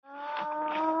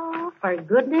for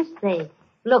goodness sake.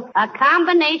 Look, a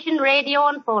combination radio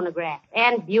and phonograph.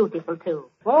 And beautiful, too.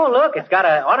 Oh, look, it's got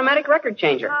an automatic record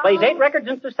changer. Plays 8 records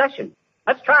in succession.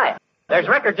 Let's try it. There's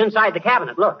records inside the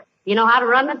cabinet, look. You know how to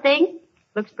run the thing?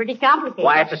 Looks pretty complicated.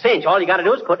 Why, it's a cinch. All you got to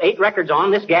do is put 8 records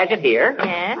on this gadget here.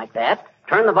 Yeah? Like that.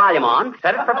 Turn the volume on.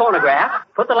 Set it for phonograph.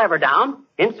 Put the lever down.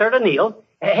 Insert a needle.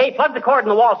 Hey, plug the cord in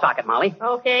the wall socket, Molly.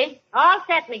 Okay. All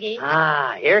set,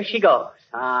 McGee. Here she goes.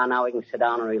 Now we can sit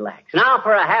down and relax. Now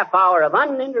for a half hour of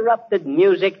uninterrupted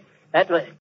music. That was...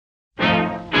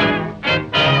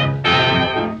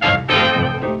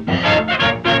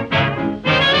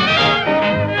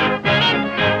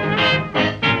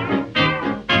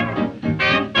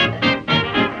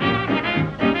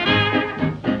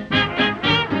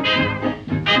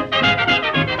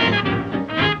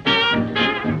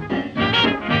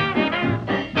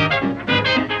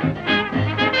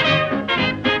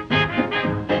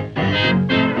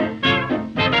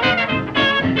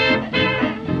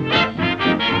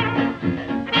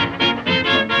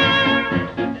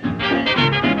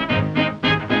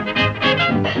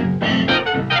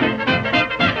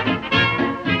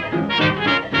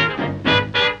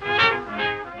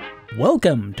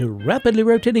 Welcome to Rapidly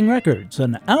Rotating Records,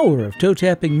 an hour of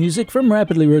toe-tapping music from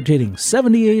rapidly rotating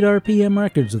 78 RPM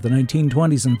records of the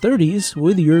 1920s and 30s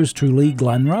with yours truly,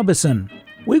 Glenn Robison.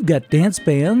 We've got dance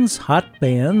bands, hot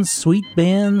bands, sweet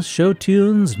bands, show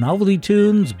tunes, novelty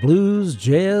tunes, blues,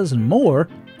 jazz, and more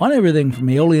on everything from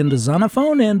Aeolian to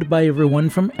Zonophone and by everyone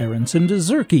from Aronson to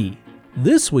Zerke.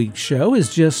 This week's show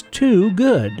is just too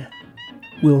good.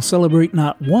 We'll celebrate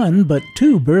not one, but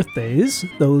 2 birthdays,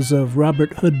 those of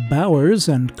Robert Hood Bowers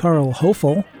and Carl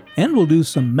Hofel, and we'll do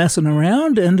some messing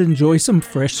around and enjoy some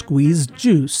fresh squeezed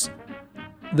juice.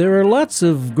 There are lots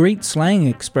of great slang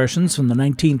expressions from the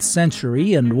 19th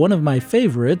century, and one of my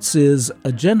favorites is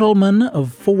a gentleman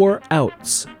of 4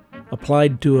 outs.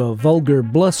 Applied to a vulgar,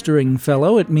 blustering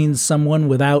fellow, it means someone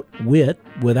without wit,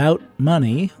 without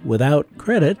money, without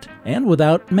credit, and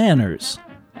without manners.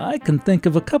 I can think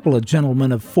of a couple of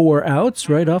gentlemen of 4 outs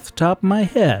right off the top of my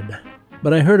head.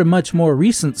 But I heard a much more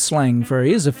recent slang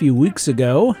phrase a few weeks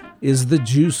ago, is the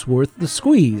juice worth the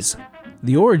squeeze?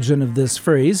 The origin of this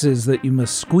phrase is that you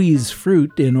must squeeze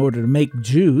fruit in order to make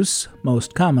juice,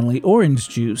 most commonly orange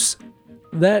juice.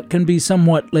 That can be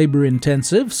somewhat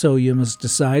labor-intensive, so you must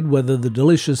decide whether the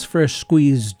delicious fresh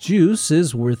squeezed juice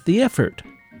is worth the effort.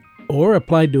 Or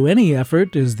applied to any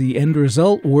effort, is the end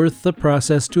result worth the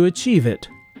process to achieve it?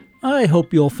 I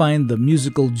hope you'll find the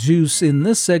musical juice in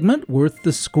this segment worth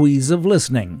the squeeze of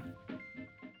listening.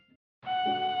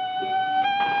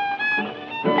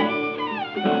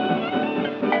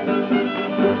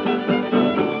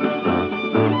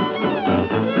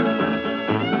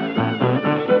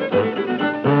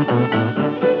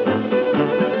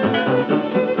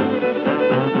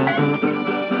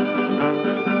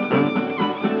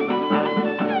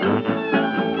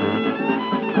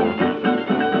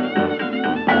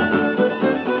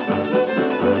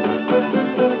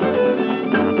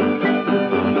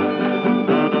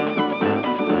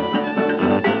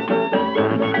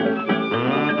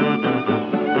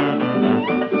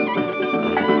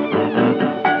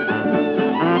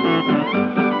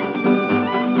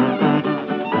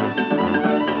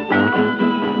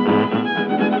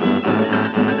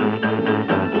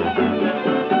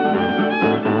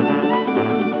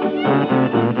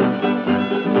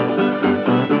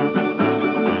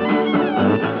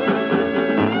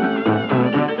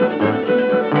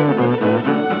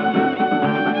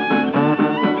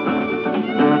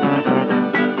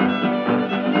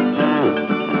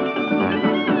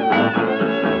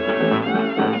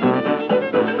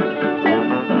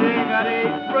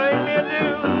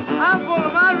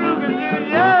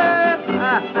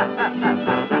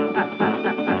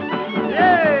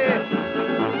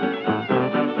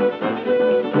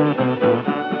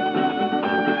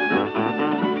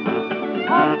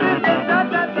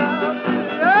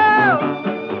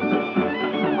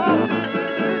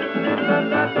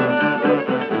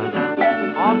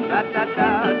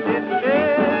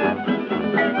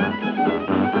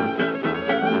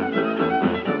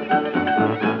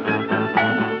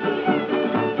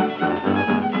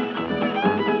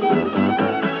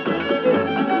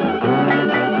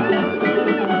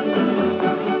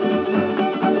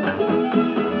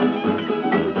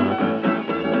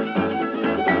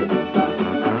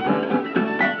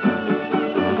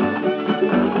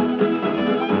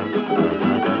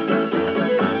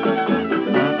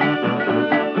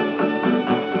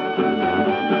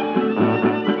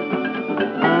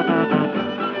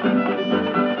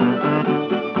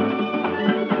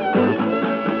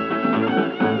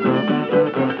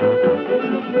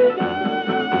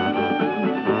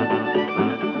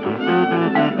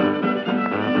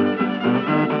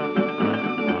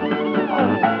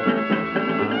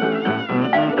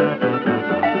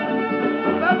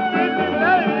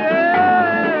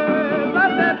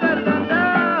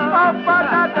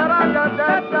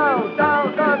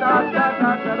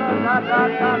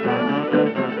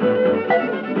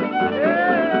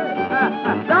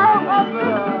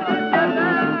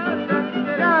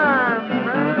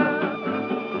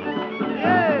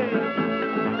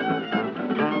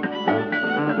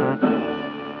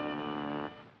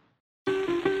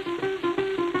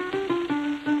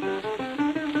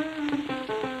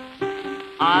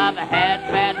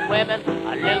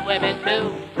 women, little women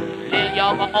too. Little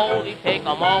young or old, he take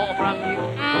 'em all from you.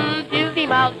 Juicy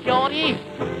mouth shorty.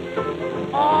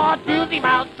 Oh, juicy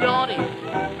mouth shorty.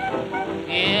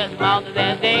 His mouth is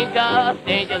as dangerous,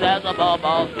 dangerous as a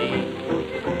bumblebee.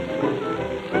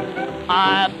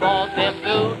 I bought them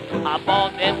food, I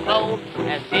bought them clothes,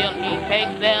 and still he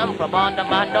takes them from under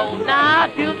my nose. Now,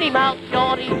 juicy mouth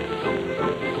shorty.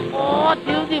 Oh,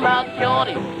 juicy mouth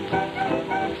shorty.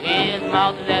 His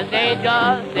mouth is as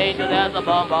dangerous, dangerous as a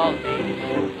bumblebee.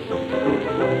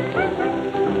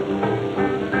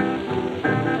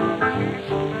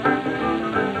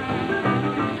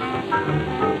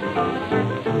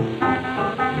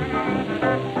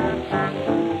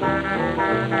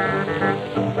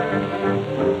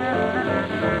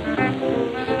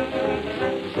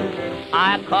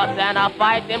 I cuss and I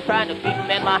fight them, trying to keep them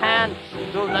in my hand.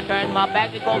 As soon as I turn my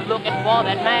back, they go looking for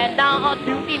that man. Now,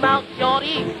 juicy mouth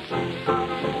shorty.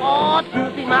 Oh,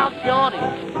 juicy mouth shorty.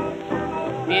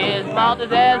 His mouth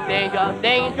is as dangerous,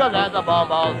 dangerous as a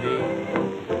bumblebee.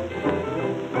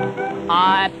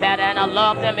 I pet and I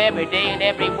love them every day and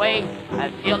every way.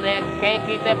 And still they can't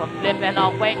keep them from slipping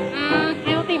away.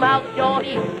 Juicy mouth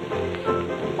shorty.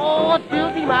 Oh,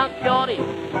 juicy mouth shorty.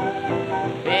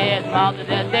 His mouth is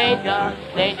as dangerous,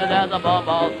 dangerous as a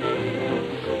bumblebee.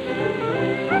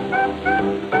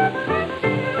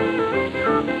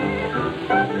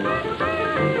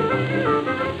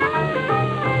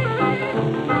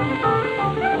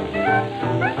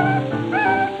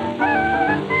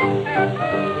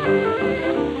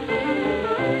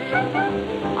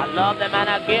 I love them and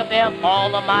I give them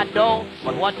all of my dough.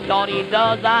 But what shorty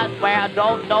does, I swear I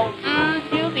don't know.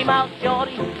 Juicy mouth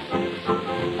shorty.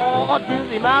 Oh,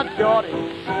 juicy mouth shorty.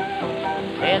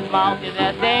 His mouth is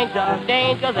as dangerous,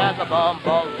 dangerous as a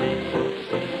bumblebee.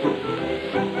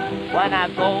 When I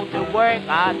go to work,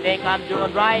 I think I'm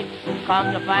doing right.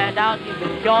 Come to find out, she's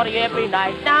with shorty every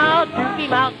night. Now, juicy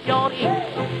mouth shorty.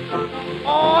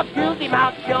 Oh, juicy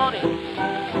mouth shorty.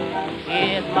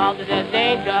 His mouth is as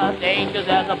dangerous, dangerous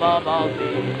as a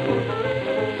bumblebee.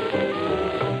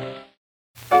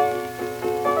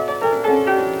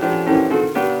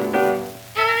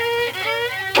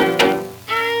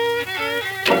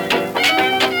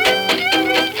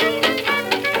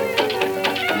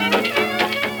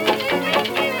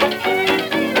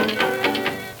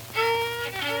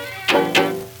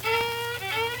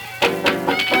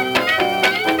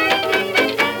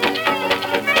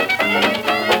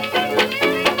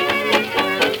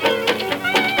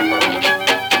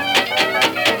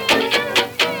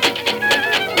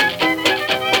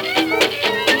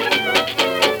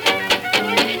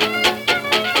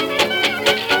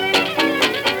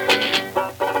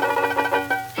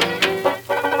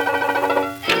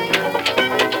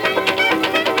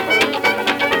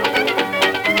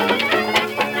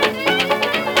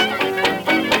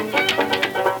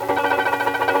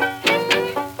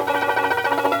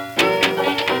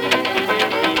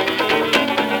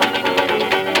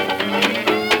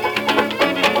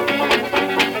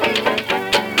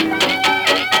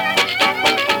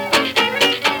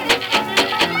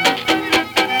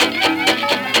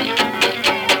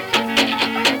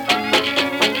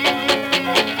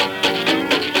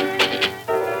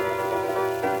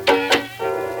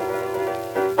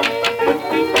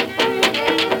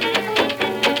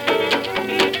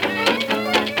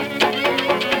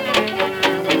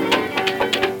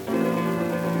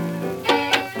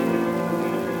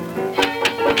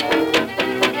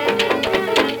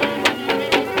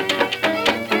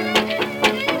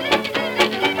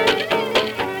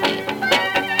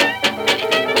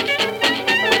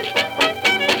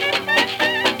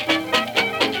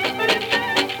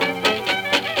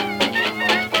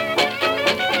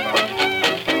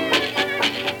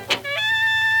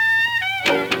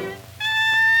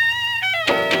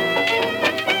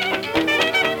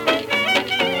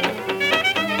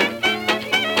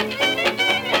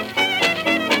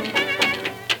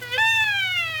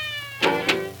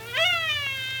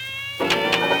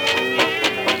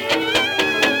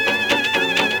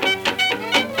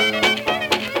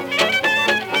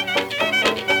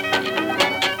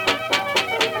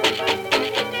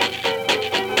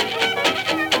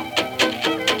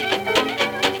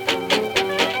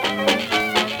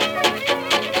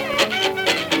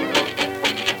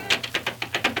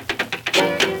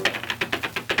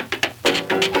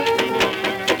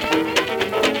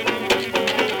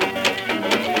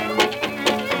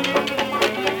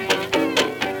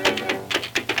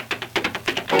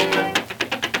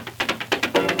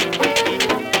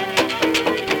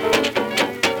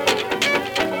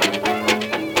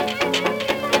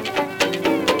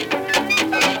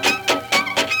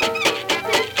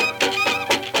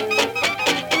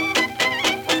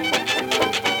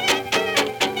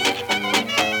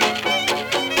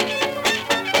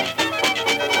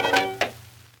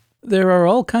 There are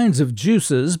all kinds of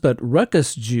juices, but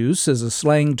ruckus juice is a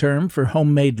slang term for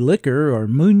homemade liquor or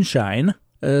moonshine,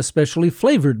 especially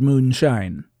flavored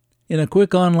moonshine. In a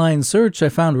quick online search, I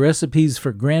found recipes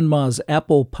for Grandma's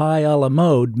apple pie a la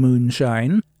mode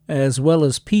moonshine, as well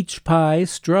as peach pie,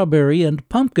 strawberry, and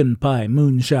pumpkin pie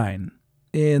moonshine.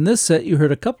 In this set, you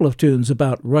heard a couple of tunes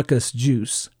about ruckus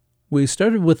juice. We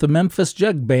started with the Memphis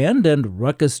Jug Band and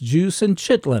Ruckus Juice and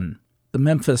Chitlin. The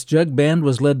Memphis Jug Band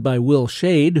was led by Will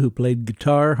Shade, who played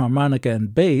guitar, harmonica,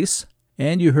 and bass,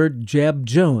 and you heard Jab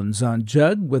Jones on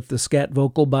jug with the scat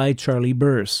vocal by Charlie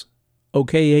Burse.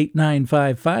 OK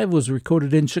 8955 was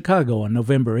recorded in Chicago on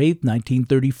November 8,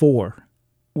 1934.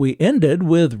 We ended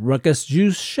with Ruckus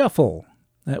Juice Shuffle.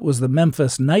 That was the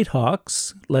Memphis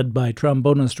Nighthawks, led by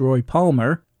trombonist Roy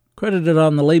Palmer, credited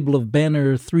on the label of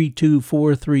Banner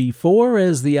 32434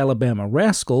 as the Alabama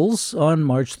Rascals on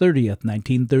March 30th,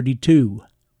 1932.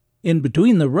 In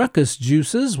between the ruckus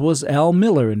juices was Al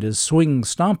Miller and his Swing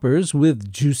Stompers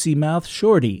with Juicy Mouth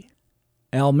Shorty.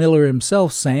 Al Miller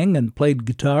himself sang and played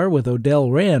guitar with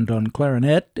Odell Rand on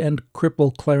clarinet and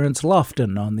cripple Clarence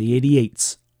Lofton on the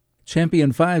 88s.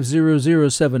 Champion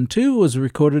 50072 was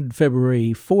recorded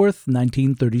February 4th,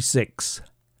 1936.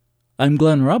 I'm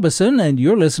Glenn Robison, and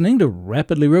you're listening to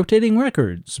Rapidly Rotating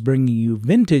Records, bringing you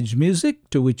vintage music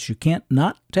to which you can't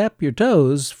not tap your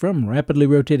toes from rapidly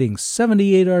rotating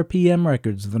 78 RPM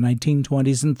records of the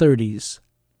 1920s and 30s.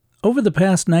 Over the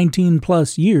past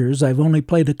 19-plus years, I've only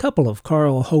played a couple of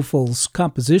Carl Hofel's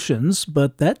compositions,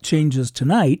 but that changes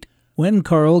tonight when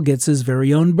Carl gets his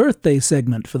very own birthday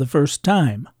segment for the first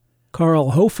time.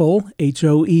 Carl Hofel,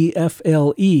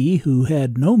 Hoefle, who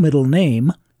had no middle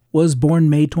name, was born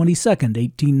May 22,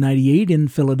 1898 in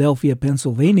Philadelphia,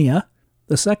 Pennsylvania,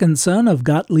 the second son of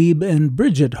Gottlieb and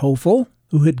Bridget Hofel,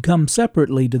 who had come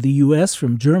separately to the U.S.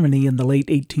 from Germany in the late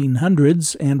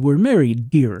 1800s and were married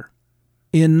here.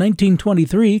 In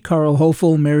 1923, Carl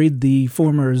Hofel married the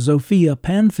former Zofia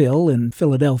Panfil in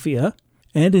Philadelphia,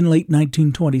 and in late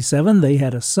 1927 they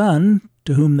had a son,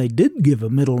 to whom they did give a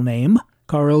middle name,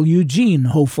 Carl Eugene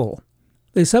Hofel.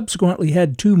 They subsequently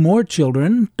had two more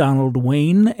children, Donald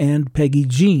Wayne and Peggy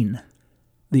Jean.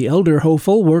 The elder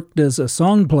Hofel worked as a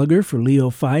song plugger for Leo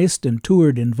Feist and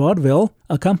toured in vaudeville,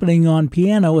 accompanying on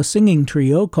piano a singing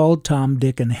trio called Tom,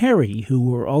 Dick, and Harry, who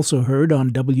were also heard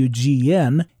on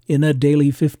WGN in a daily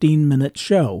 15-minute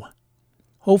show.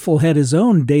 Hofel had his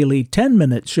own daily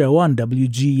 10-minute show on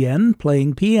WGN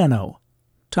playing piano.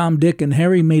 Tom, Dick, and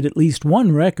Harry made at least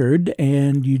one record,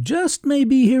 and you just may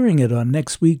be hearing it on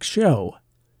next week's show.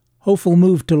 Hofel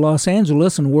moved to Los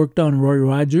Angeles and worked on Roy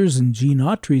Rogers and Gene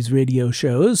Autry's radio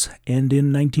shows, and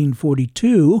in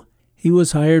 1942, he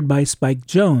was hired by Spike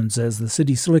Jones as the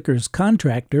City Slickers'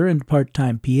 contractor and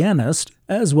part-time pianist,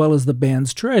 as well as the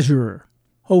band's treasurer.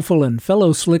 Hofel and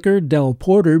fellow slicker Del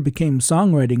Porter became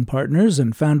songwriting partners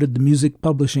and founded the music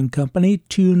publishing company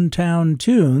Toontown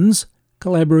Tunes,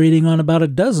 collaborating on about a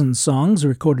dozen songs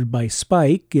recorded by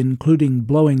Spike, including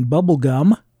Blowing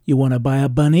Bubblegum, You Wanna Buy a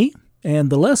Bunny,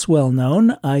 and the less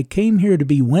well-known I Came Here to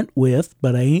Be Went With,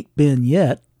 But I Ain't Been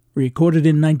Yet, recorded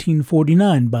in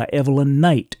 1949 by Evelyn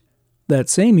Knight. That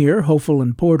same year, Hofel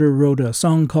and Porter wrote a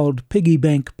song called Piggy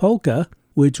Bank Polka,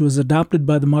 which was adopted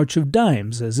by the March of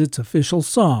Dimes as its official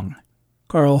song.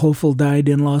 Carl Hofel died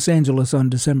in Los Angeles on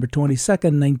December 22,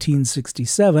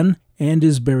 1967, and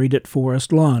is buried at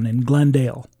Forest Lawn in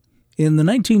Glendale. In the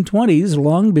 1920s,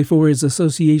 long before his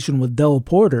association with Del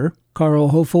Porter, Carl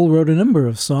Hofel wrote a number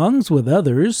of songs with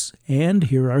others, and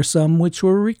here are some which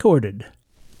were recorded.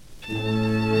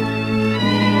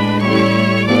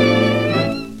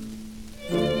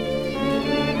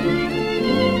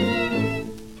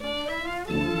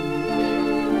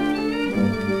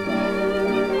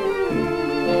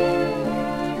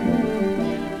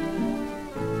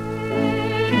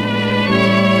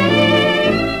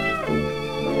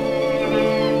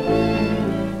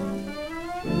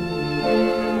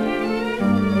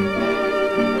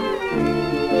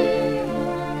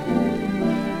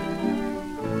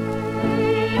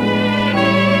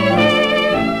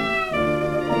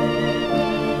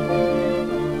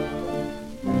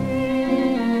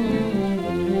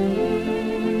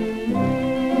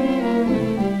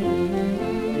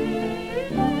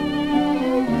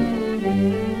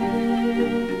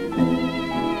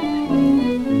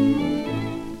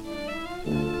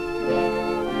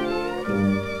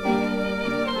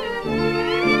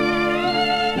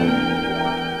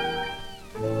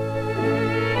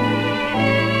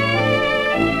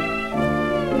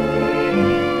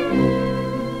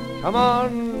 Come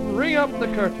on, ring up the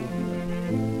curtain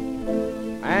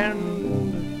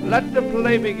and let the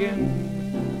play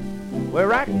begin.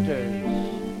 We're actors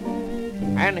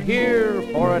and here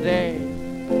for a day.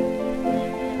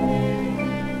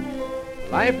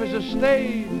 Life is a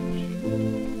stage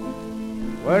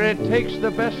where it takes the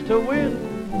best to win.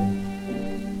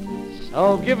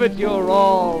 So give it your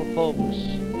all, folks,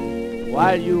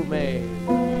 while you may.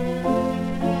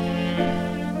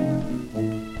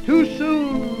 Too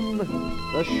soon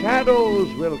the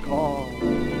shadows will call,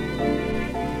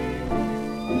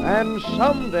 and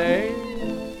someday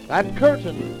that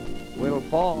curtain will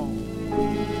fall.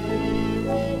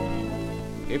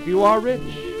 If you are rich,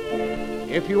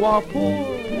 if you are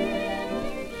poor,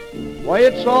 why,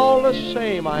 it's all the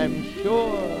same, I'm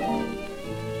sure.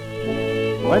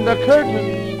 When the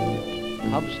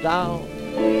curtain comes down,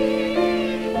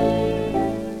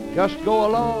 just go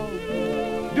along,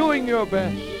 doing your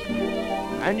best,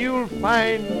 and you'll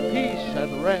find peace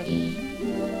and rest.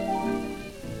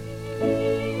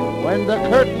 When the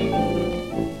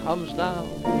curtain comes down.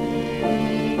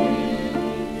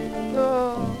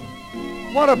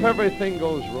 What if everything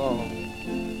goes wrong?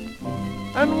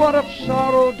 And what if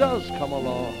sorrow does come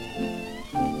along?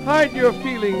 Hide your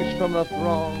feelings from the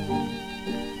throng.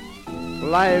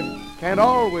 Life can't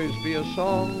always be a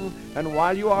song, and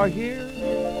while you are here,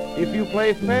 if you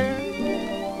play fair,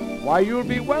 why, you'll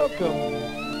be welcome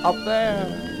up there.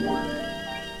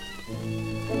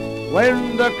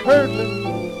 When the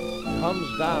curtain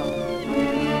comes down.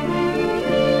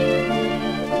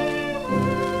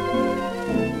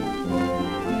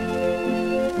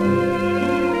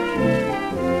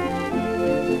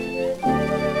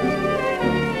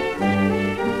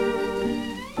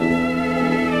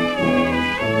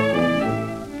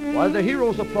 While the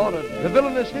hero's applauded, the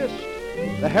villain is hissed,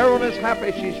 the heroine is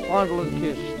happy, she's fondled and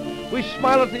kissed. We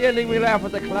smile at the ending, we laugh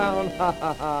at the clown, ha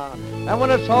ha ha. And when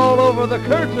it's all over, the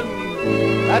curtain,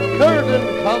 that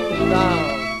curtain comes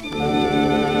down.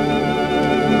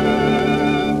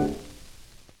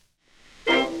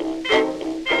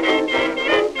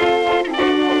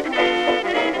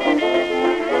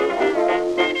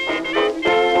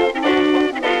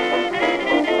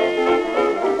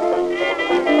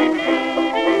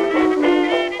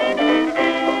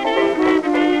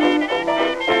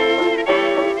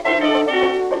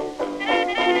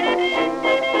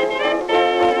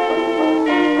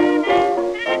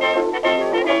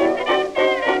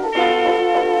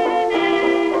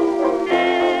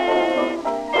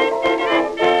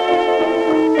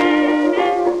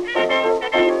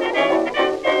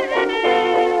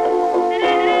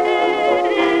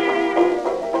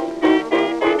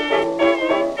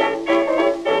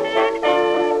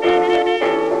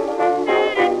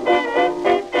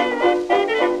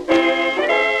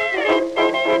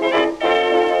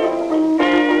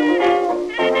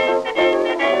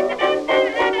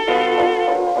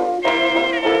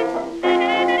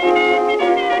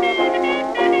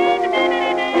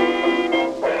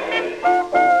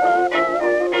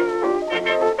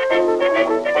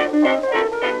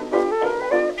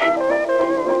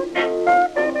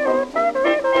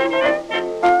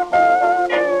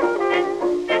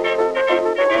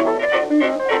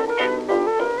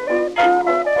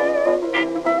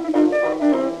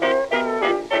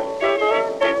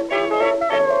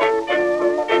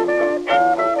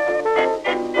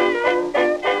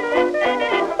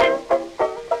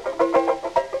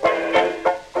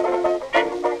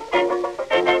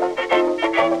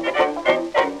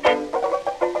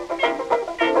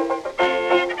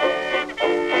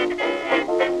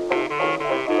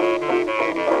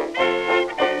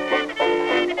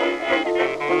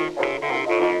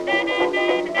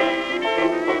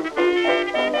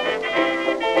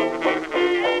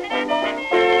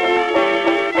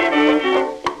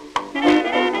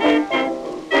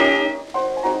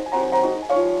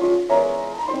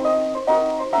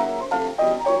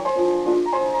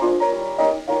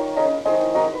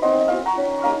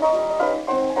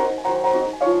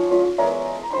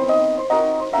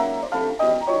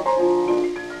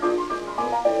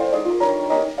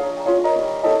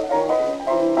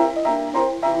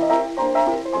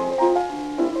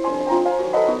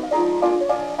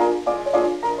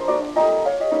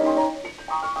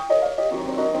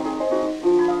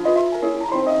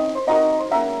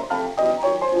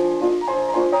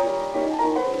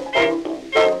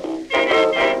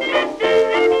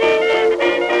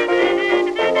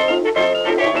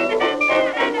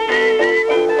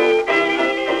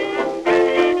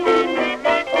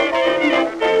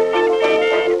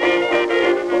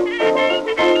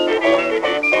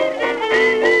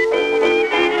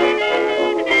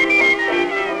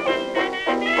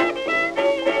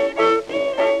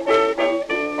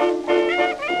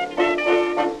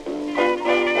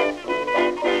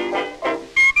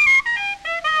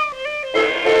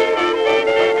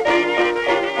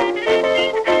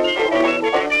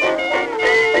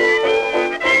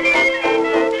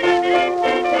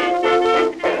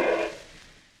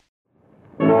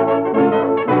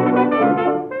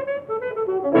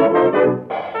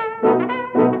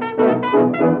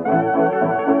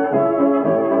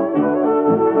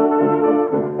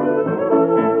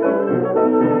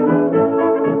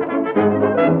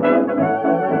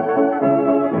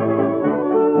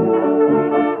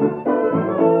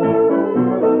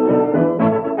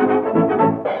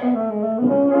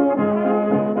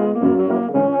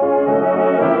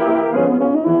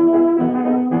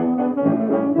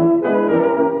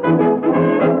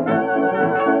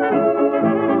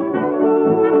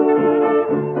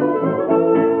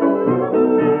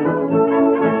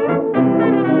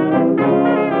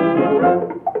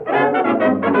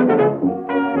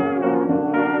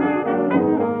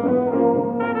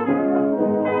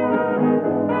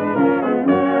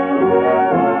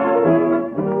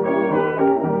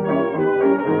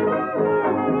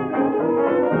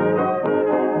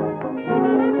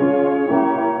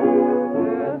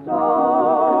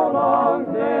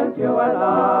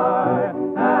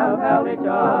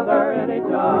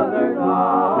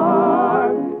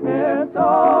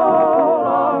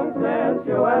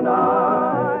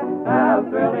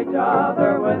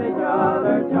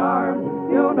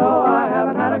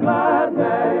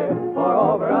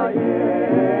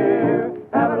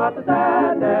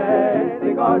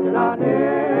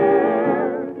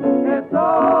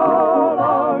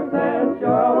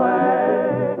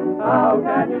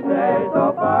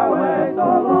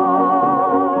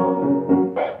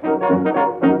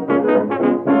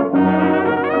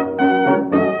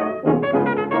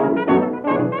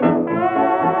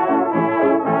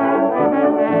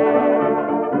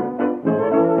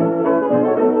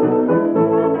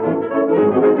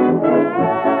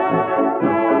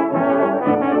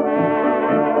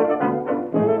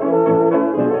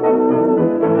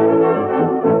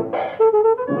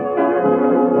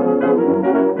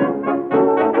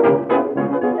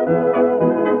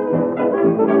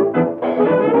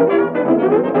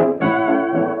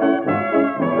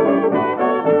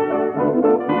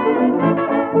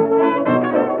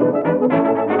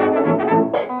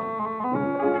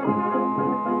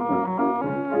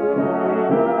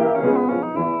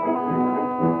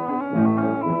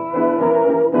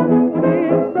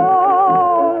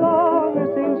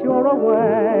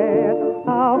 away?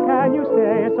 How can you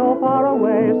stay so far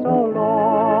away so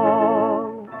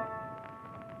long?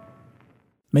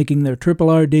 Making their Triple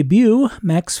R debut,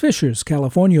 Max Fisher's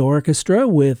California Orchestra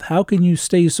with How Can You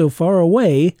Stay So Far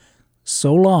Away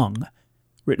So Long,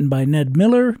 written by Ned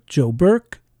Miller, Joe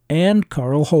Burke, and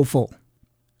Carl Hofel.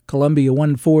 Columbia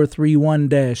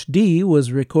 1431-D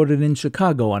was recorded in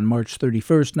Chicago on March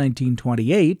 31,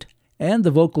 1928, and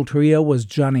the vocal trio was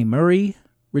Johnny Murray,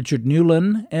 Richard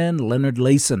Newland, and Leonard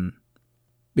Layson.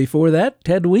 Before that,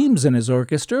 Ted Weems and his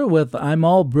orchestra with I'm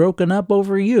All Broken Up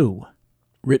Over You,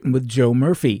 written with Joe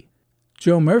Murphy.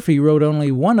 Joe Murphy wrote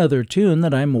only one other tune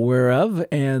that I'm aware of,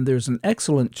 and there's an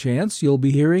excellent chance you'll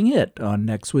be hearing it on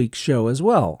next week's show as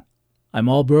well. I'm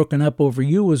All Broken Up Over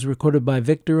You was recorded by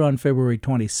Victor on February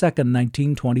 22,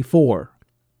 1924.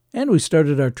 And we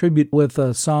started our tribute with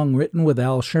a song written with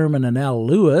Al Sherman and Al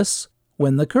Lewis,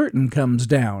 When the Curtain Comes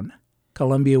Down.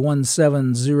 Columbia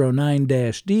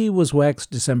 1709-D was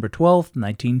waxed December 12,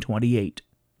 1928.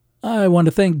 I want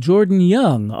to thank Jordan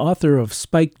Young, author of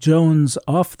Spike Jones'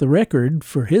 Off the Record,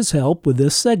 for his help with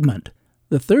this segment.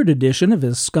 The third edition of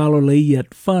his scholarly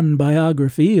yet fun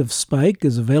biography of Spike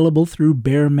is available through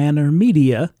Bear Manor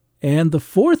Media, and the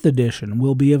fourth edition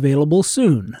will be available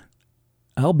soon.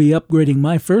 I'll be upgrading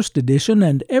my first edition,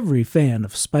 and every fan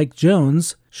of Spike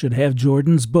Jones should have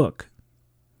Jordan's book.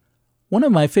 One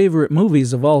of my favorite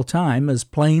movies of all time is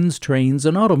Planes, Trains,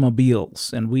 and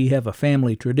Automobiles, and we have a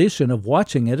family tradition of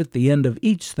watching it at the end of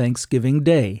each Thanksgiving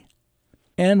Day.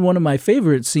 And one of my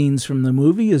favorite scenes from the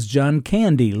movie is John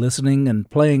Candy listening and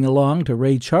playing along to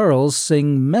Ray Charles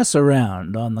sing Mess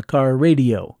Around on the car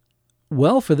radio.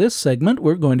 Well, for this segment,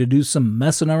 we're going to do some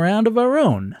messing around of our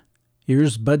own.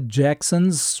 Here's Bud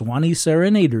Jackson's Swanee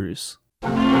Serenaders.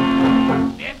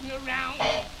 Messing around,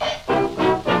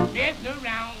 messing around.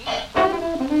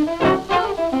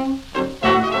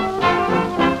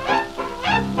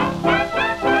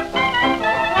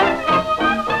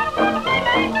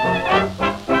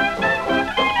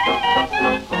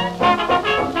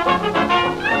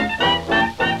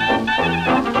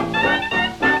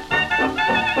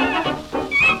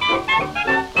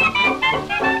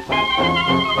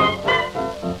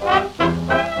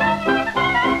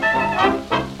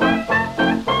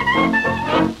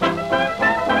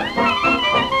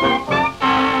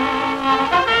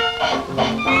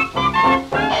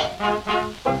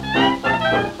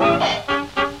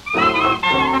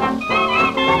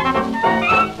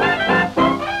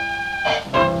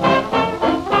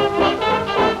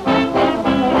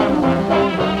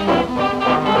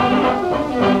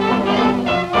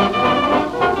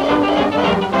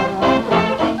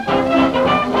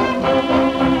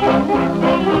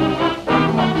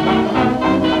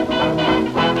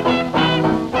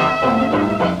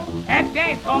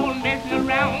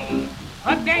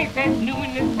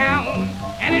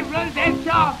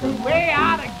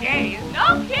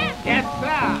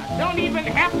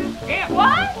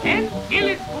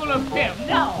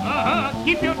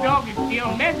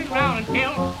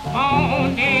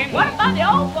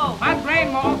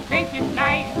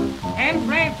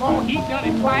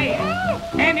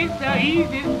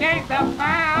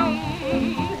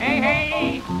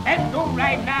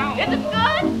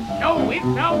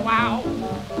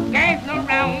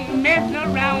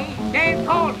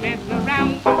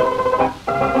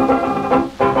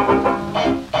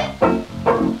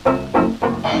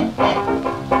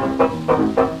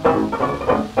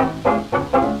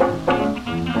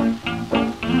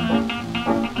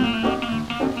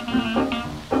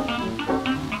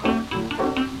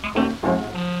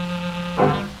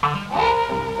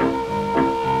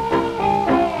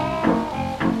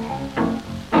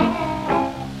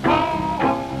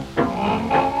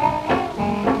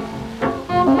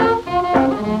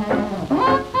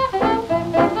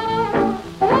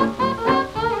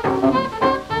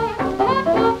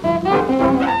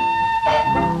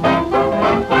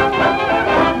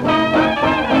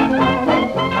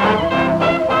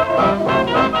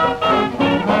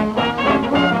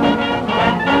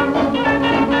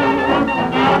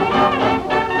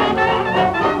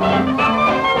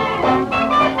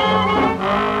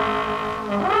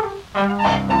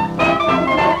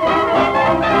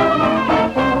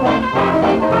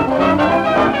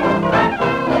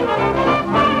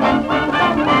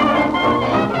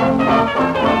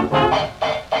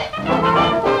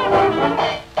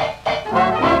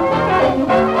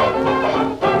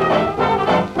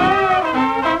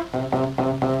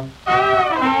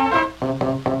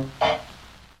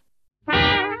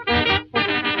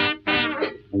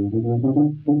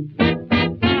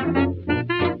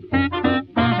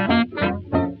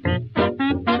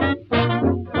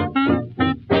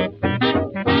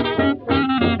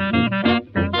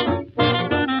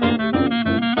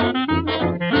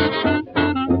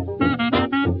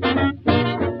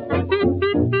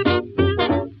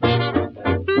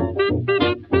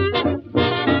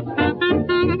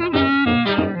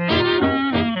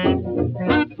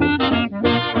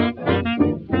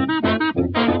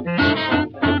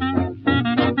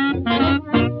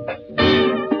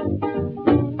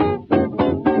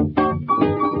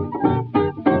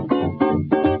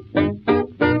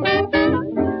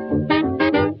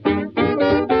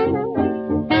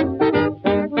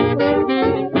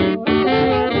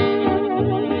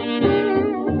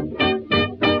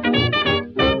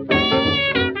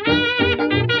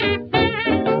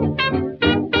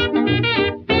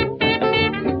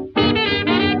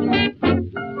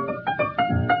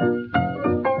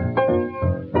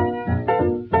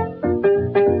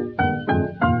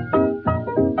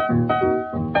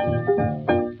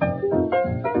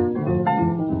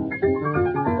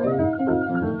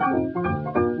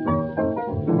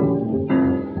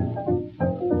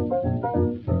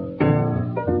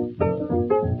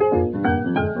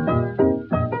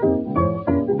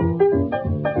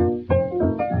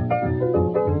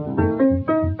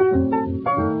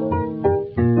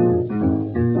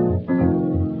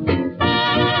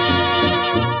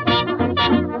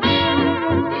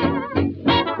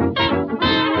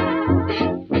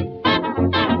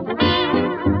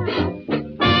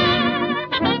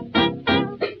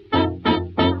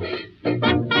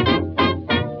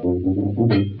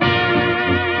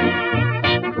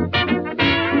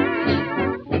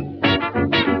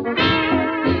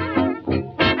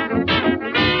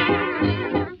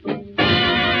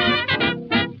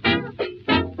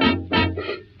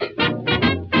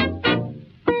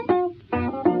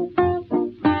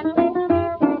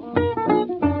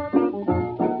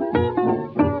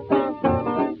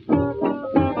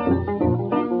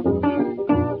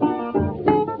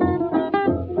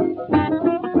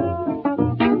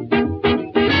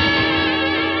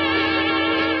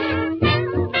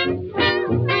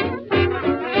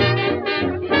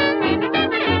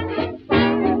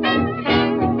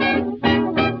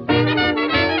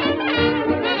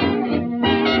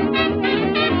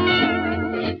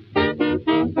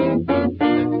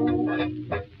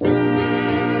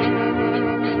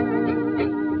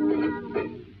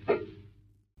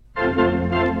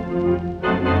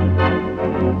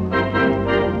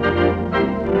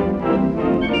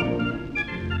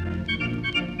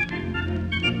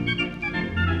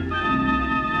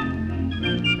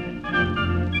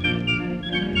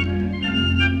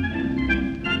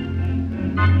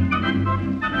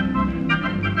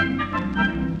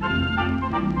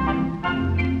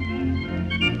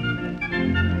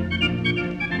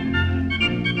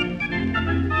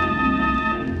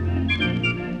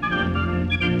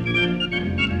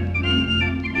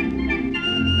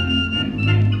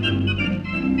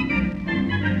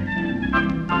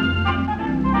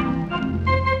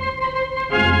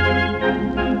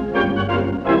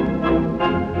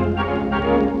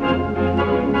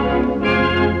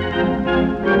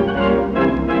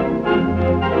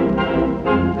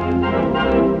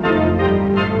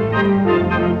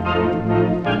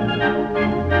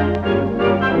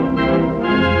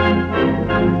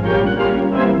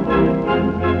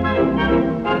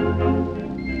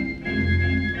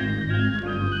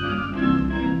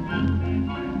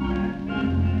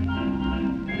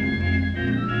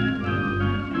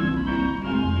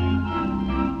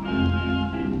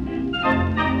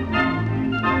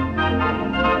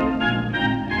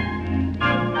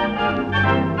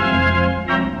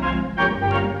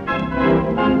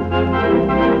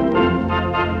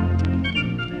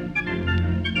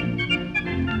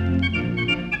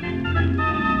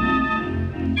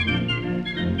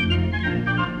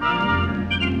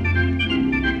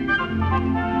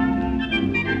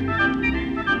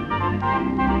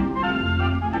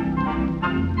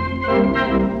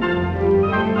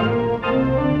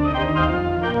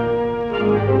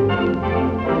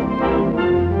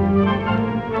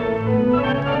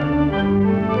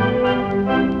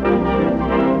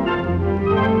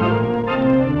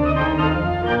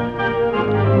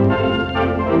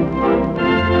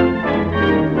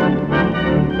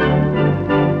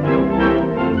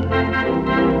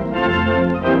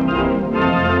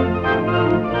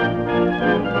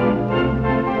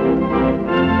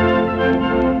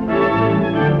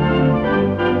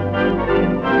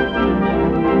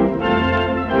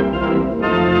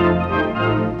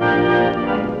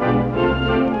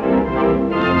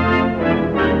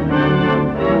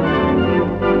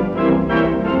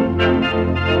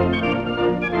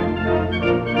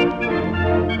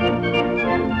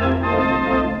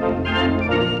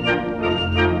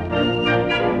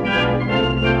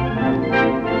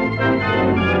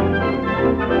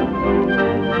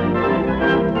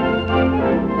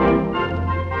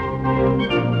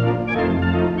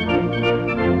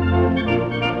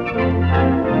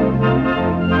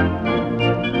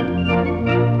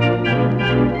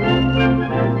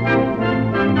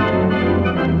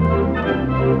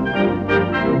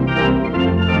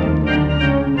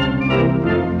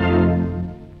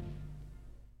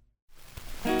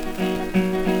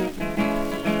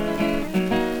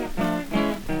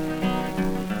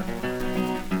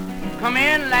 Come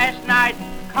in last night,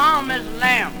 calm as a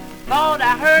lamb. Thought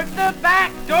I heard the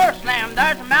back door slam.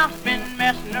 There's a mouse been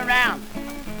messing around.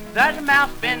 There's a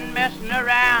mouse been messing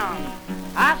around.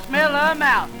 I smell a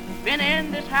mouse. Been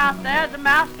in this house. There's a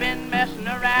mouse been messing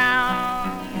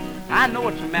around. I know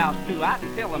it's a mouse too. I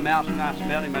can tell a mouse when I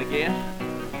smell him, I guess.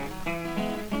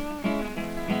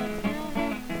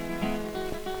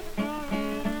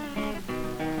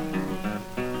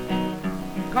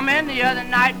 Come in the other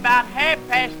night about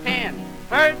 10:30.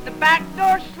 Heard the back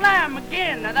door slam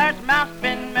again. Now there's a mouse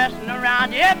been messing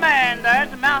around. Yeah, man,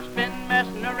 there's a mouse been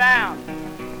messing around.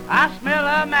 I smell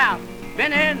a mouse.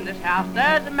 Been in this house.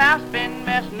 There's a mouse been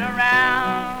messing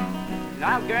around. And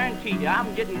I'll guarantee you,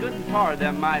 I'm getting good and tired of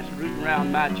them mice rooting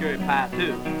around my cherry pie,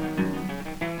 too.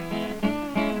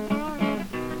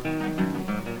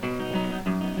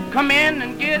 Come in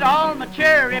and get all my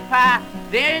cherry pie.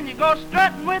 Then you go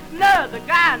strutting with another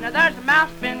guy. Now there's a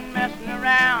mouse been messing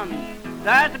around.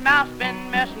 There's a mouse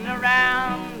been messing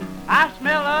around. I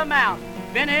smell a mouse.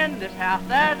 Been in this house.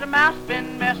 There's a mouse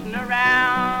been messing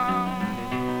around.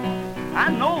 I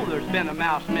know there's been a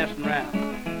mouse messing around.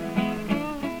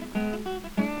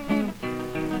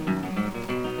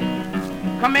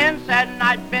 Come in Saturday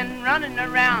night, been running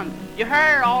around. Your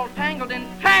hair all tangled and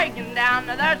tagging down.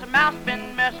 Now there's a mouse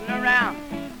been messing around.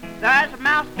 There's a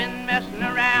mouse been messing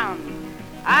around.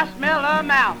 I smell a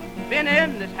mouse. Been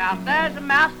in this house. There's a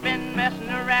mouse been messing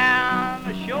around.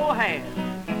 I sure has.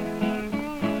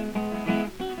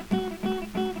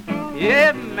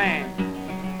 Yeah, man.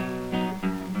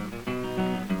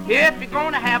 If you're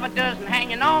gonna have a dozen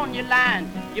hanging on your line,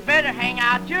 you better hang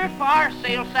out your fire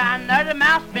sale sign. There's a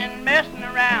mouse been messing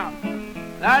around.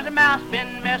 There's a mouse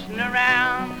been messing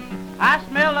around. I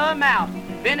smell a mouse.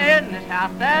 Been in this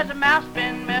house. There's a mouse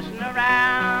been messing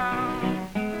around.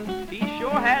 He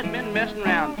sure has been messing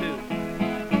around, too.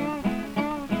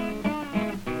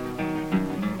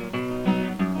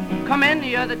 Come in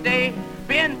the other day,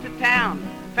 been to town.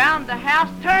 Found the house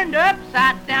turned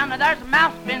upside down. Now there's a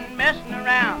mouse been messing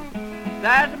around.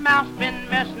 There's a mouse been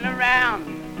messing around.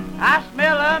 I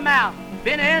smell a mouse.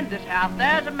 Been in this house.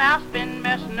 There's a mouse been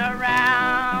messing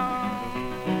around.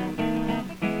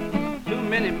 Too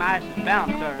many mice has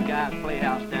bounced our guy's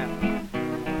playhouse down.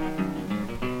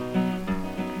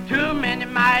 Too many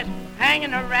mice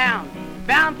hanging around.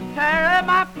 Bound to tear up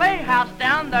my playhouse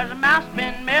down. There's a mouse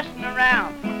been messing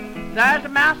around. There's a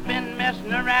mouse been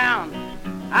messing around.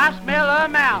 I smell a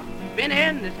mouse. been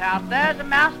in this house. There's a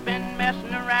mouse been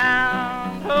messing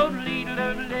around.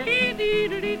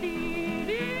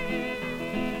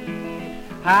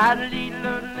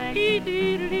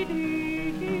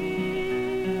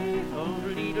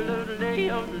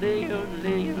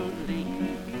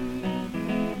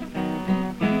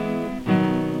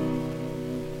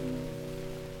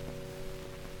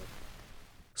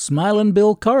 Smilin'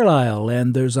 Bill Carlisle,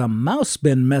 and There's a Mouse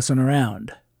Been Messin'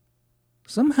 Around.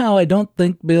 Somehow I don't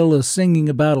think Bill is singing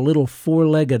about a little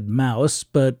four-legged mouse,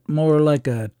 but more like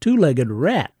a two-legged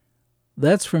rat.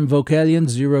 That's from Vocalion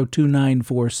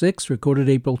 02946, recorded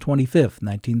April 25,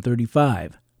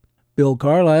 1935. Bill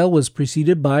Carlisle was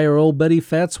preceded by our old buddy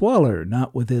Fats Waller,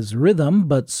 not with his rhythm,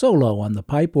 but solo on the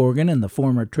pipe organ in the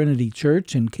former Trinity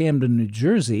Church in Camden, New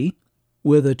Jersey,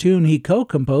 with a tune he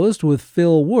co-composed with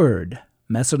Phil Word,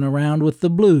 Messin' Around with the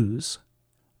Blues.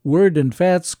 Word and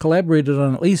Fats collaborated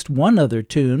on at least one other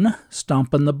tune,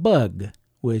 Stompin' the Bug,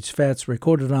 which Fats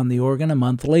recorded on the organ a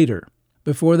month later.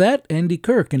 Before that, Andy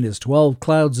Kirk and his 12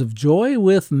 Clouds of Joy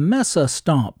with Mesa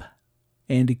Stomp.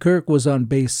 Andy Kirk was on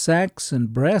bass sax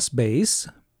and brass bass.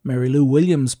 Mary Lou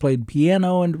Williams played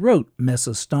piano and wrote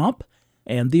Mesa Stomp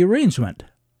and the arrangement.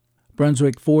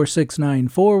 Brunswick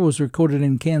 4694 was recorded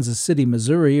in Kansas City,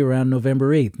 Missouri around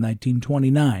November 8,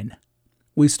 1929.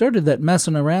 We started that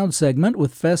Messin' Around segment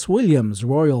with Fess Williams'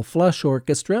 Royal Flush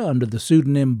Orchestra under the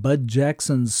pseudonym Bud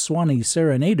Jackson's Swanee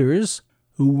Serenaders,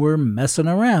 who were messin'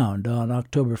 around on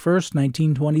October 1st,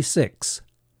 1926.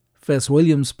 Fess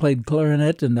Williams played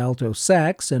clarinet and alto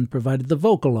sax and provided the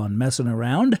vocal on Messin'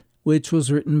 Around, which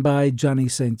was written by Johnny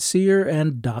St. Cyr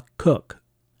and Doc Cook.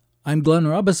 I'm Glenn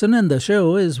Robison, and the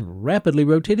show is Rapidly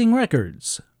Rotating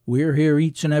Records. We're here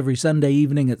each and every Sunday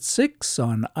evening at 6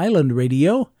 on Island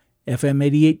Radio, FM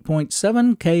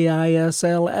 88.7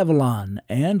 KISL Avalon,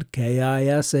 and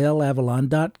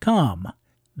KISLAvalon.com.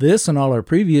 This and all our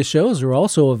previous shows are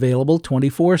also available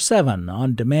 24/7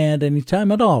 on demand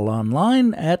anytime at all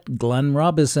online at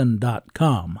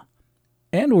glennrobison.com.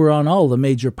 And we're on all the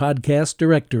major podcast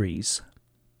directories.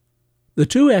 The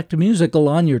two-act musical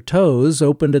On Your Toes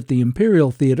opened at the Imperial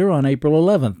Theater on April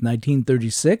 11,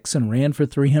 1936, and ran for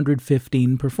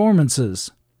 315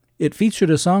 performances. It featured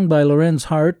a song by Lorenz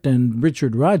Hart and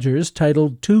Richard Rogers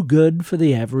titled Too Good for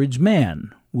the Average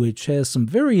Man, which has some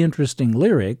very interesting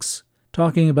lyrics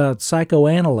talking about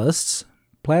psychoanalysts,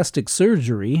 plastic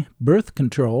surgery, birth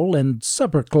control, and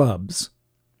supper clubs.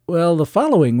 Well, the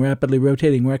following Rapidly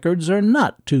Rotating Records are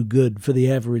not too good for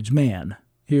the average man.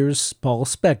 Here's Paul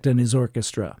Specht and his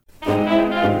orchestra.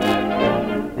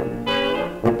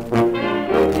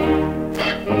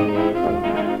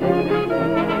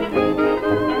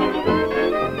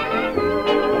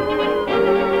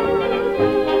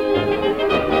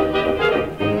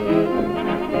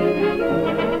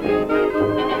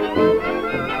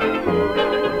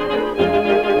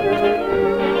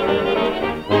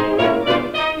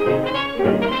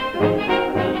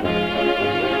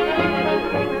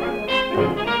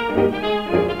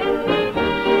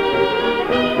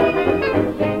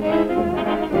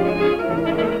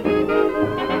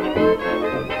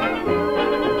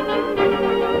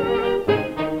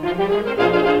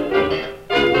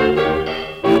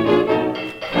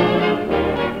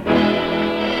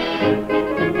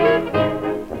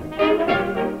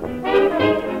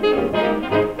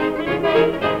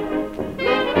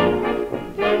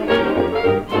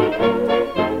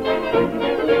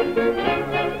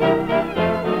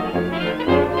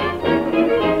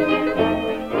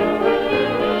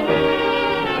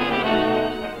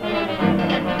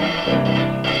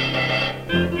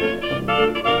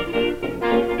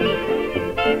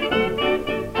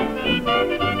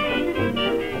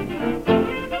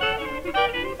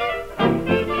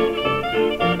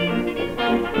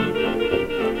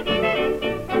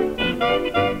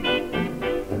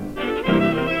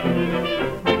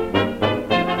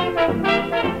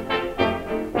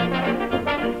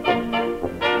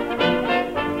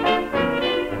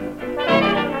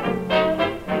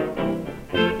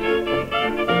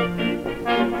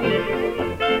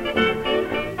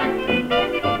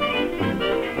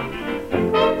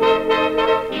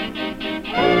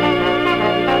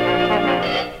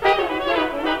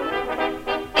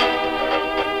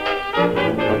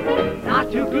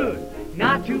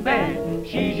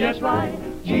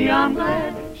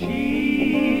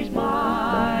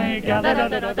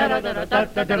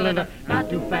 Not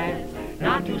too fast,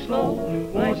 not too slow,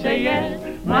 won't say yes,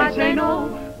 might say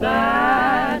no,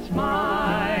 that's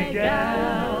my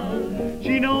gal.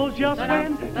 She knows just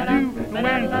when to do and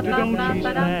when to don't, she's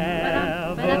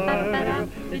clever.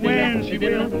 When she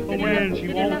will or when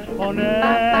she won't or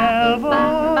never.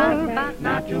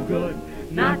 Not too good,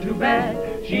 not too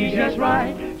bad. She's just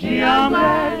right. Gee, I'm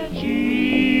glad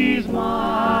she's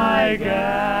my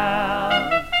gal.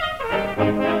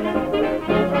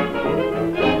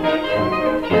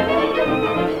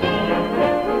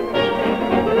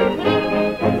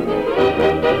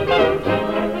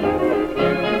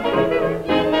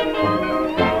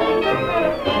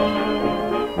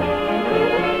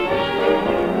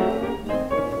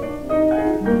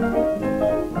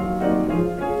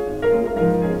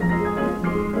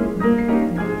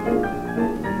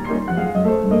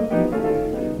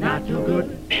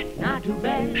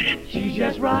 She's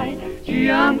just right. Gee,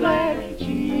 I'm glad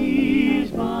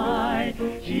she's my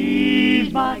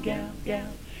gal, gal.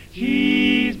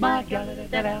 She's my gal,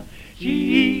 da, da.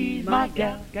 She's my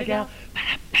gal, gal, gal.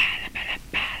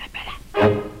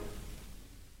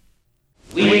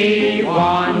 We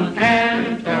want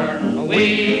Cantor.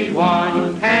 We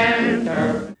want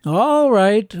Cantor. All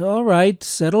right,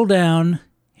 settle down.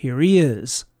 Here he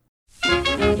is.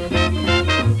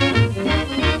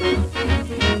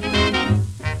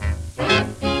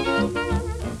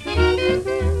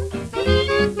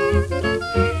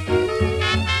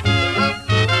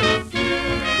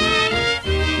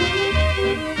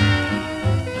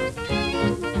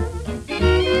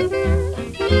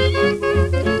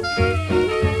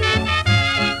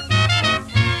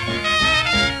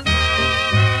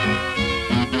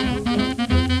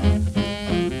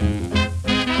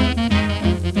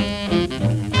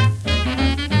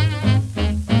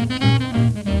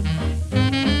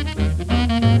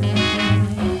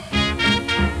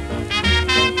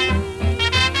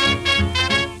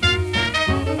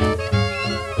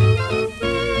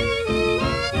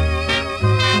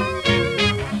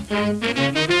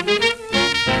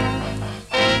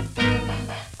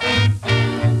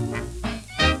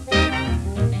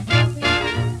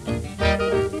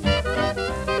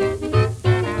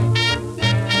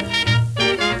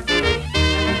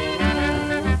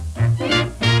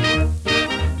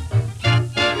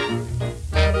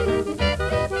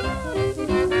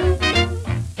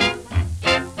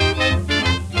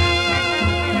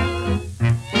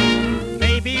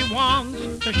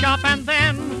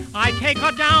 Take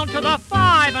her down to the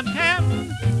 5 and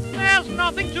 10. There's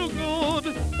nothing too good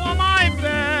for my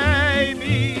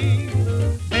baby.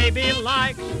 Baby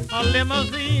likes a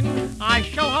limousine. I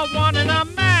show her one in a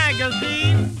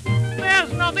magazine.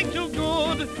 There's nothing too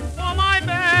good for my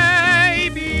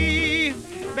baby.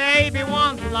 Baby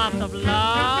wants lots of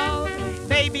love.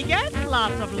 Baby gets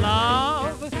lots of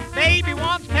love. Baby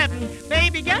wants petting.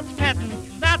 Baby gets petting.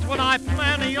 That's what I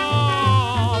plenty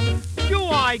of. Do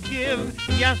I give?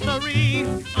 Yes, sirree.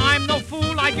 I'm no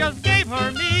fool, I just gave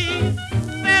her me.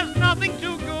 There's nothing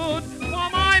too good for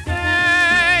my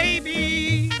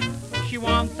baby. She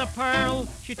wants a pearl,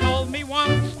 she told me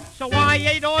once, so I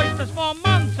ate oysters for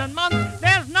months and months.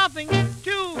 There's nothing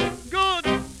too good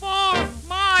for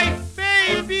my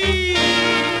baby.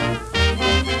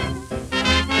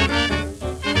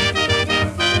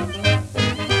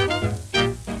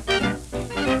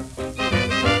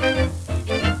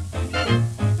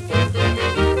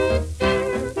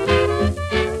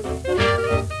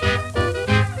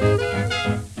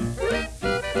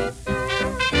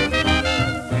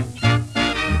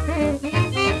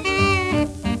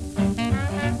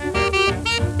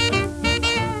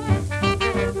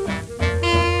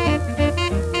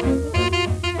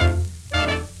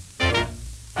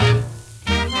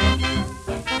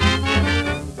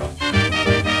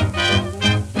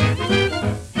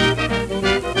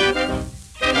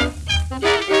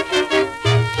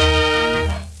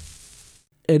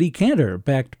 Eddie Cantor,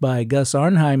 backed by Gus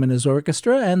Arnheim and his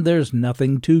orchestra, and There's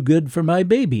Nothing Too Good for My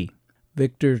Baby.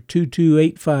 Victor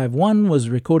 22851 was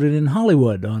recorded in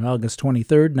Hollywood on August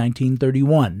 23,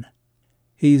 1931.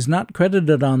 He's not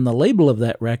credited on the label of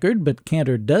that record, but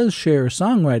Cantor does share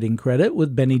songwriting credit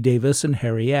with Benny Davis and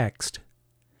Harry Axt.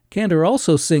 Cantor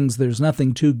also sings There's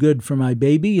Nothing Too Good for My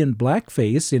Baby in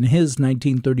blackface in his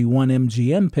 1931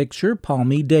 MGM picture,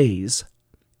 Palmy Days.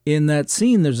 In that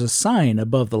scene, there's a sign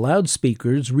above the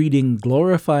loudspeakers reading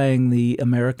Glorifying the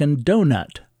American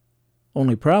Donut.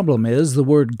 Only problem is the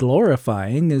word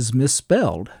glorifying is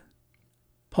misspelled.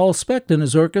 Paul Specht and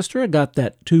his orchestra got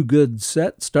that Too Good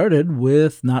set started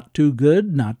with Not Too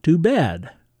Good, Not Too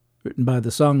Bad, written by the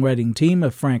songwriting team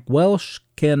of Frank Welsh,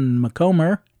 Ken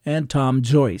McComber, and Tom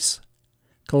Joyce.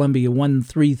 Columbia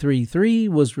 1333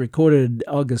 was recorded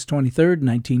August 23,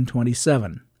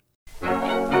 1927.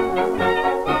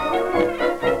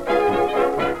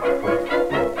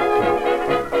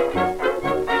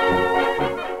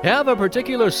 Have a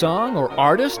particular song or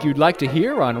artist you'd like to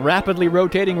hear on Rapidly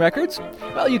Rotating Records?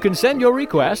 Well, you can send your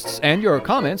requests and your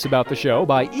comments about the show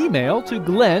by email to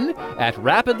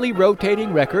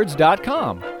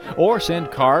glenn@rapidlyrotatingrecords.com, or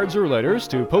send cards or letters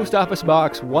to Post Office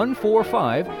Box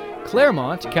 145,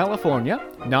 Claremont, California,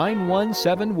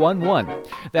 91711.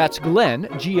 That's Glenn,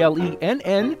 Glenn,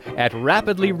 at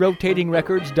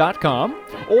rapidlyrotatingrecords.com,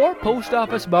 or Post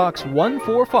Office Box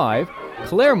 145,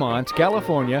 Claremont,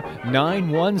 California,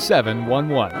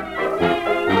 91711.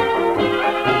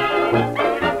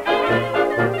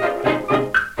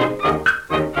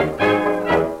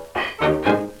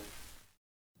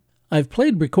 I've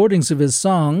played recordings of his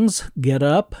songs, Get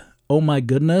Up, Oh My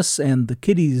Goodness, and The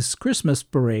Kiddies' Christmas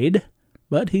Parade,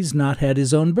 but he's not had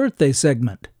his own birthday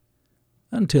segment.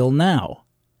 Until now.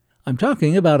 I'm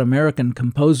talking about American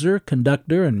composer,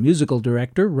 conductor, and musical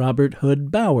director Robert Hood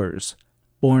Bowers,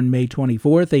 born May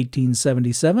 24,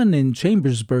 1877, in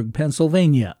Chambersburg,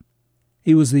 Pennsylvania.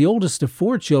 He was the oldest of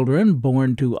 4 children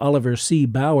born to Oliver C.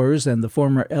 Bowers and the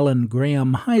former Ellen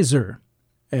Graham Heiser.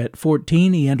 At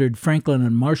 14, he entered Franklin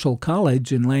and Marshall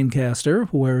College in Lancaster,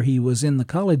 where he was in the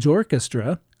college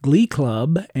orchestra, glee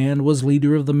club, and was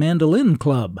leader of the mandolin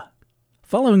club.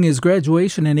 Following his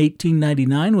graduation in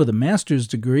 1899 with a master's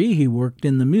degree, he worked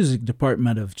in the music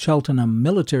department of Cheltenham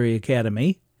Military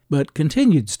Academy, but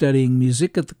continued studying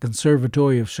music at the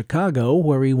Conservatory of Chicago,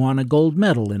 where he won a gold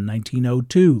medal in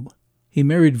 1902. He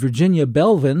married Virginia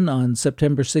Belvin on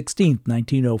September 16,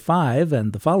 1905,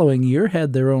 and the following year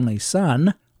had their only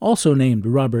son, also named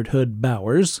Robert Hood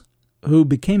Bowers, who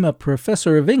became a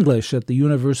professor of English at the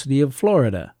University of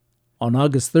Florida. On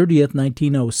August 30,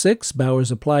 1906,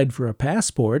 Bowers applied for a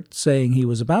passport, saying he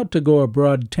was about to go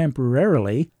abroad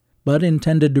temporarily, but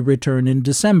intended to return in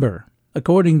December.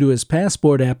 According to his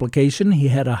passport application, he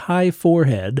had a high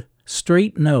forehead,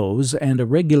 straight nose, and a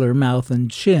regular mouth and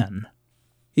chin.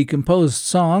 He composed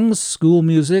songs, school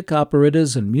music,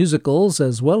 operettas, and musicals,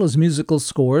 as well as musical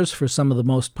scores for some of the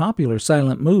most popular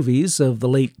silent movies of the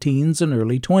late teens and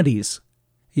early 20s.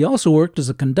 He also worked as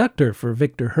a conductor for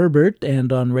Victor Herbert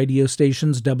and on radio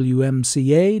stations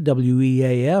WMCA,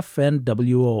 WEAF, and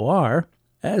WOR,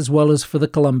 as well as for the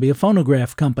Columbia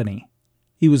Phonograph Company.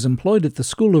 He was employed at the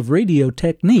School of Radio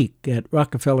Technique at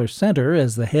Rockefeller Center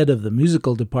as the head of the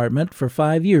musical department for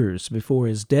 5 years before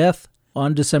his death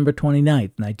on December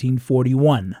 29,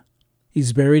 1941.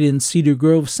 He's buried in Cedar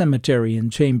Grove Cemetery in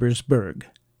Chambersburg.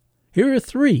 Here are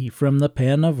 3 from the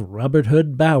pen of Robert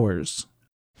Hood Bowers.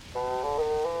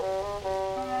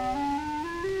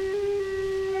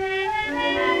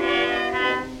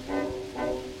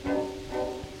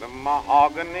 The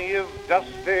mahogany is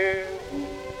dusty,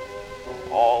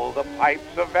 all the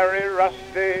pipes are very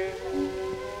rusty,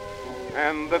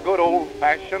 and the good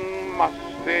old-fashioned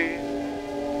musty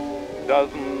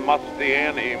doesn't musty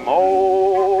anymore.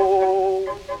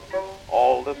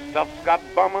 All the stuff's got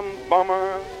bum and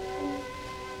bummer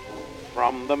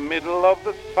from the middle of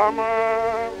the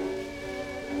summer.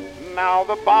 Now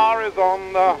the bar is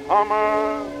on the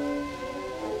Hummer,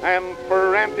 and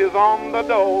for rent is on the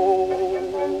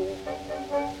door.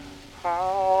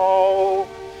 How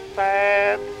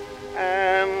sad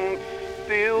and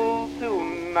still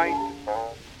tonight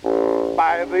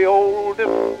by the old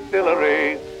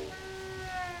distillery,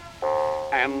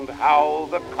 and how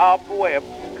the cobwebs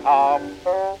cob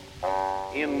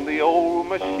in the old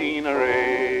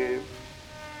machinery.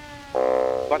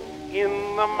 But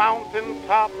in the mountain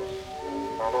tops,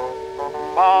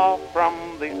 far from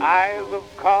the eyes of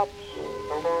cops,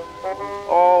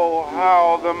 oh,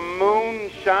 how the moon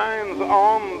shines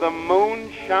on the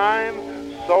moonshine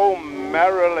so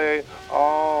merrily,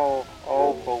 oh,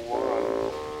 for one.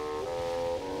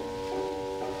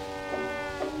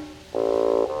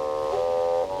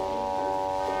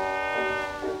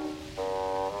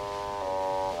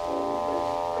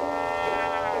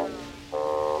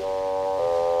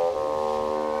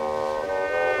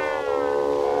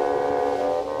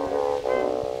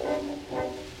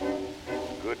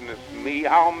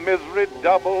 How misery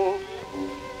doubles,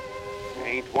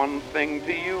 ain't one thing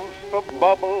to use for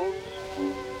bubbles,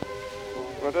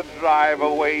 but to drive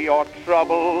away your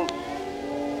troubles.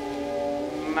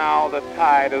 Now the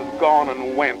tide has gone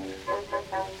and went,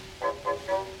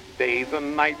 days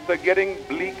and nights are getting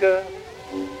bleaker,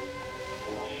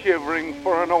 shivering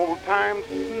for an old-time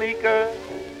sneaker,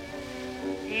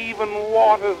 even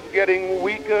water's getting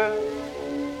weaker,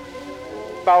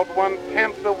 about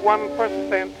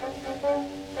 0.1%.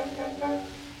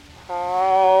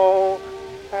 How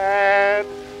sad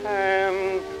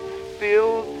and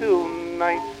still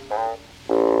tonight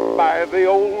by the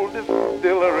old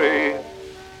distillery,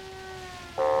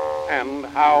 and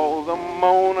how the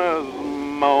moaners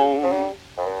moan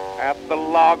at the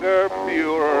logger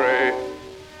bureau.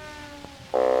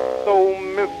 So,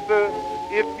 mister,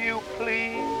 if you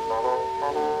please,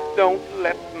 don't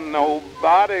let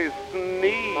nobody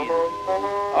sneeze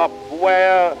up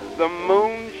where the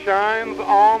moon shines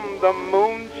on the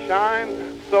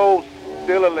moonshine so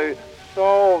stillily,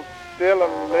 so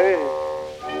stillily.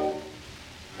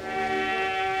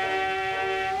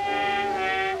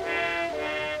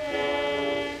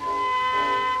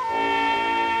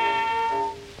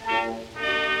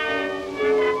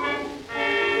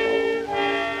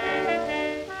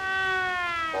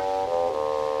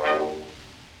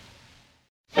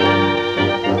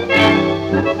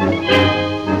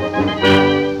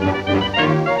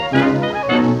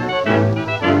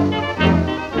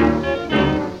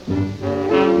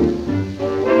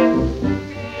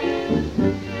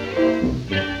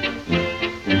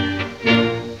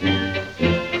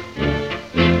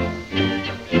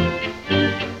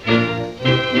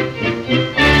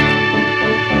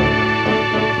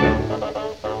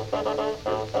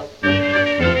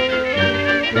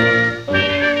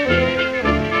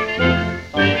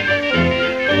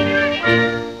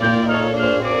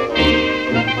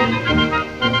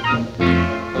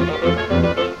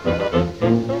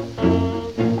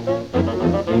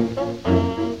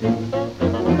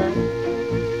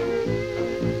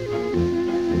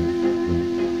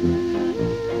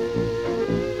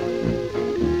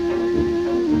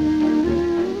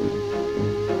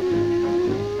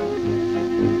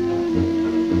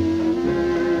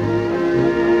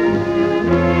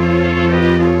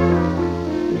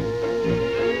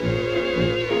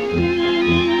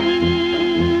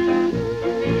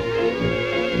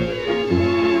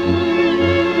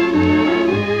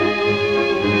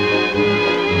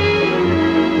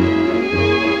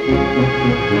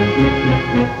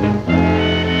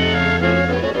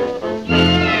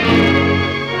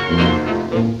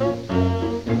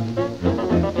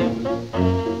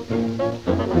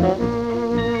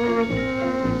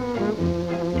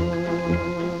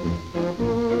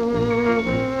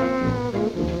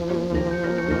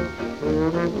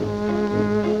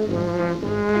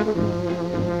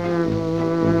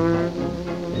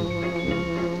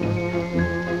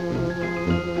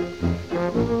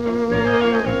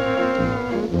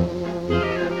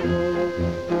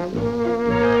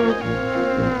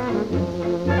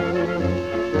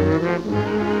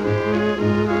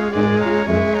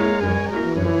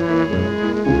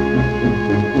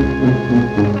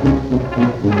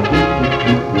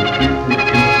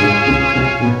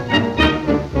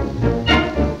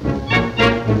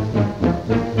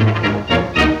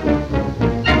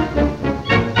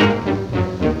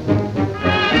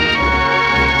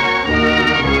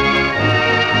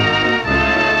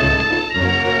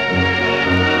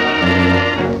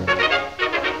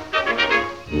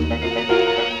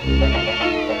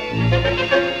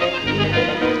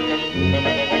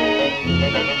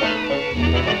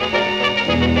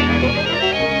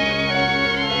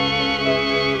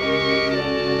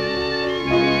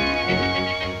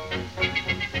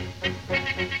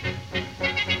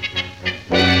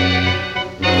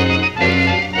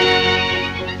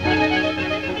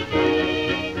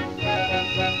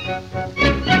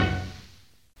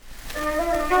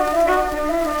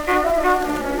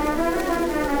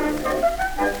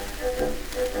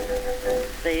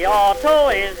 The auto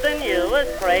is the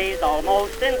newest craze,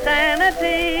 almost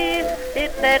insanity.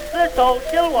 It sets the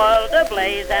social world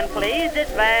ablaze and pleases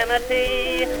its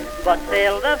vanity. But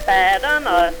still the fad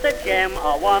unearths a gem,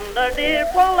 a wonder dear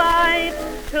polite,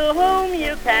 to whom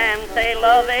you can say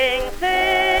loving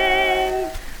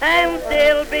things and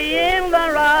still be in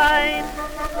the right.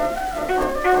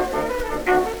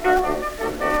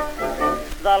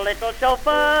 The little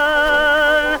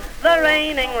chauffeur, the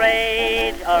reigning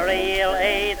rage, a real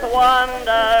eighth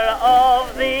wonder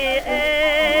of the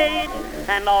age.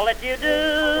 And all that you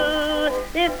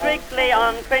do is strictly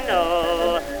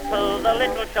uncriminal to the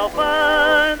little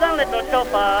chauffeur, the little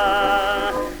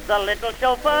chauffeur, the little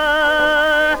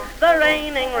chauffeur, the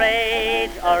reigning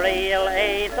rage, a real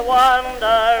eighth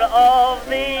wonder of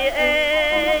the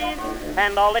age.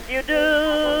 And all that you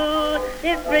do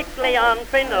is strictly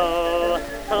uncriminal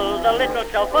to the little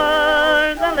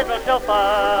chauffeur, the little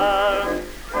chauffeur.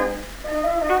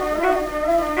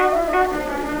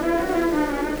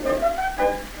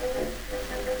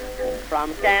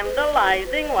 From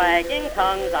scandalizing, wagging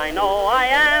tongues, I know I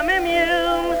am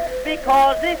immune,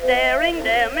 because this daring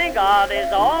demigod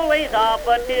is always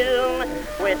opportune,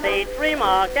 with each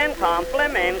remark and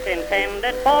compliment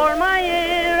intended for my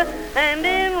ear, and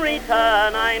in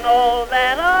return I know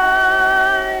that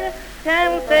I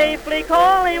can safely strictly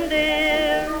call him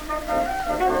dear.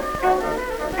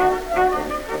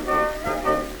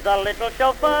 The little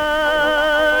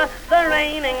chauffeur, the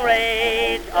reigning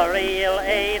rage, a real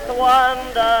eighth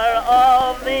wonder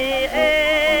of the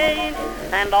age.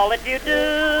 And all that you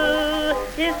do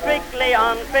is strictly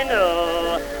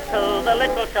unrenew. To the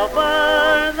little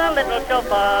chauffeur, the little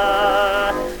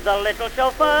chauffeur, the little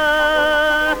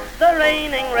chauffeur, the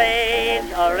reigning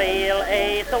rage, a real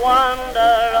eighth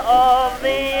wonder of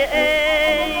the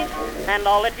age. And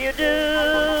all that you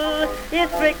do is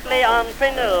strictly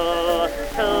unrenew.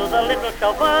 To the little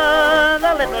chauffeur,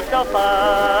 the little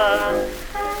chauffeur.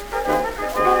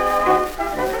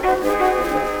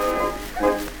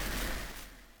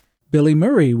 Billy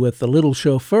Murray with The Little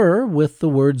Chauffeur, with the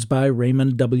words by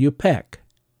Raymond W. Peck.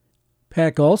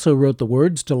 Peck also wrote the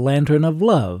words to Lantern of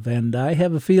Love, and I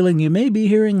have a feeling you may be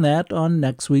hearing that on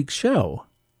next week's show.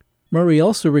 Murray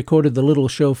also recorded The Little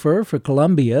Chauffeur for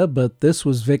Columbia, but this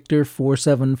was Victor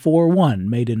 4741,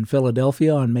 made in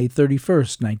Philadelphia on May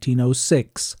 31st,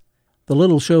 1906. The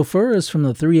Little Chauffeur is from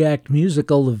the three-act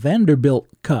musical The Vanderbilt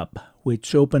Cup,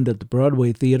 which opened at the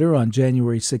Broadway Theater on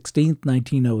January 16,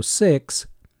 1906,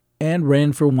 and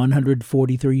ran for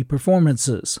 143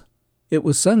 performances. It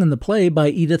was sung in the play by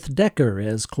Edith Decker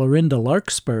as Clorinda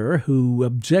Larkspur, who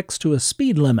objects to a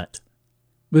speed limit.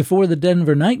 Before the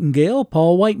Denver Nightingale,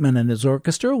 Paul Whiteman and his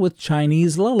orchestra with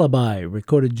Chinese Lullaby,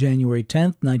 recorded January 10,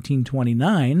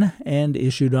 1929, and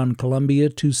issued on Columbia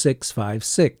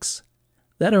 2656.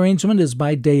 That arrangement is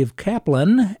by Dave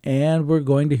Kaplan, and we're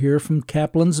going to hear from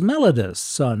Kaplan's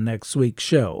melodists on next week's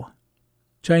show.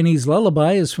 Chinese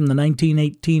Lullaby is from the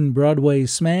 1918 Broadway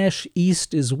smash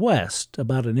East is West,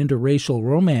 about an interracial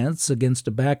romance against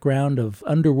a background of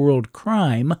underworld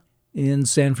crime in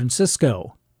San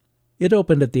Francisco. It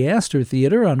opened at the Astor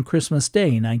Theater on Christmas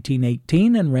Day,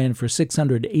 1918, and ran for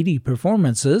 680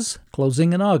 performances,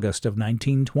 closing in August of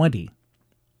 1920.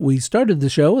 We started the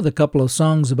show with a couple of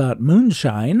songs about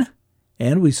moonshine,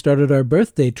 and we started our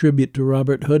birthday tribute to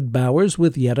Robert Hood Bowers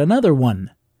with yet another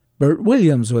one. Bert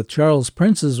Williams with Charles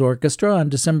Prince's orchestra on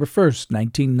December 1st,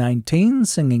 1919,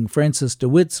 singing Francis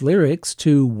DeWitt's lyrics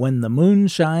to When the Moon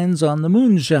Shines on the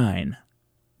Moonshine.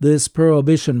 This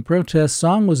Prohibition protest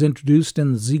song was introduced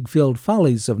in the Ziegfeld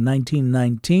Follies of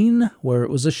 1919, where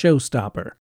it was a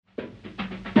showstopper.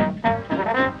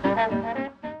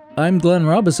 I'm Glenn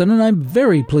Robison, and I'm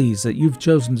very pleased that you've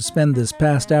chosen to spend this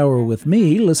past hour with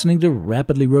me listening to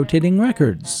Rapidly Rotating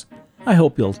Records. I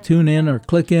hope you'll tune in or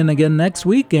click in again next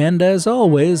week, and as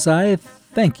always, I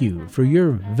thank you for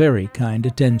your very kind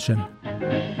attention.